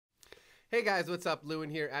Hey guys, what's up? Lewin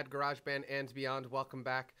here at Garageband and Beyond. Welcome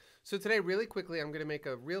back. So today, really quickly, I'm going to make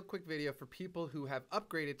a real quick video for people who have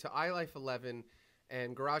upgraded to iLife 11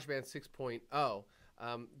 and Garageband 6.0.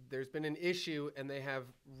 There's been an issue and they have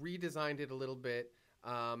redesigned it a little bit,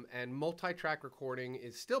 and multi-track recording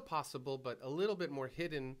is still possible, but a little bit more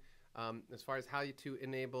hidden as far as how to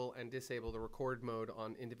enable and disable the record mode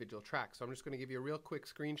on individual tracks. So I'm just going to give you a real quick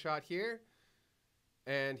screenshot here.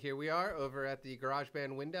 And here we are over at the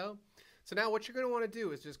Garageband window. So now what you're going to want to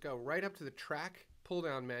do is just go right up to the track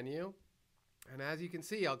pull-down menu. And as you can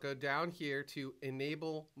see, I'll go down here to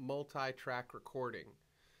enable multi-track recording.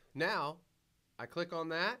 Now, I click on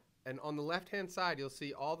that, and on the left-hand side, you'll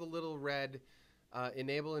see all the little red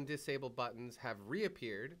enable and disable buttons have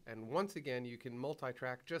reappeared. And once again, you can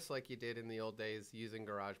multi-track just like you did in the old days using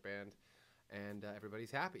Garageband. And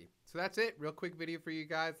everybody's happy. So that's it. Real quick video for you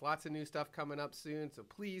guys. Lots of new stuff coming up soon. So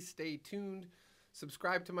please stay tuned.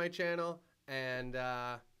 Subscribe to my channel. And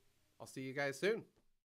I'll see you guys soon.